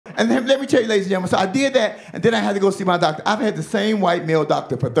And then, let me tell you, ladies and gentlemen, so I did that, and then I had to go see my doctor. I've had the same white male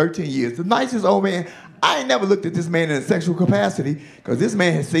doctor for 13 years. The nicest old man. I ain't never looked at this man in a sexual capacity, because this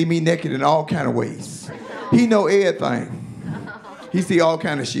man has seen me naked in all kind of ways. He know everything. He see all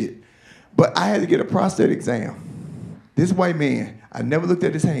kind of shit. But I had to get a prostate exam. This white man, I never looked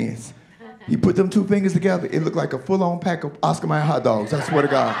at his hands. He put them 2 fingers together. It looked like a full-on pack of Oscar Mayer hot dogs, I swear to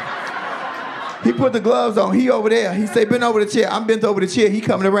God. He put the gloves on. He over there. He say, bend over the chair. I'm bent over the chair. He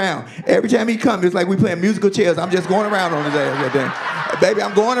coming around. Every time he comes, it's like we playing musical chairs. I'm just going around on his ass. Baby,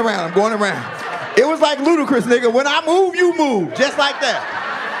 I'm going around. I'm going around. It was like ludicrous, nigga. When I move, you move. Just like that.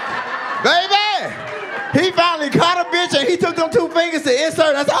 Baby! He finally caught a bitch and he took them 2 fingers to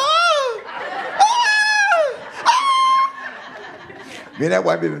insert. I said, oh! Oh! Oh! Me and that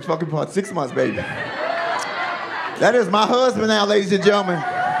white bitch been fucking for 6 months, baby. That is my husband now, ladies and gentlemen.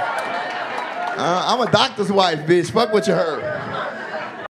 I'm a doctor's wife, bitch. Fuck what you heard.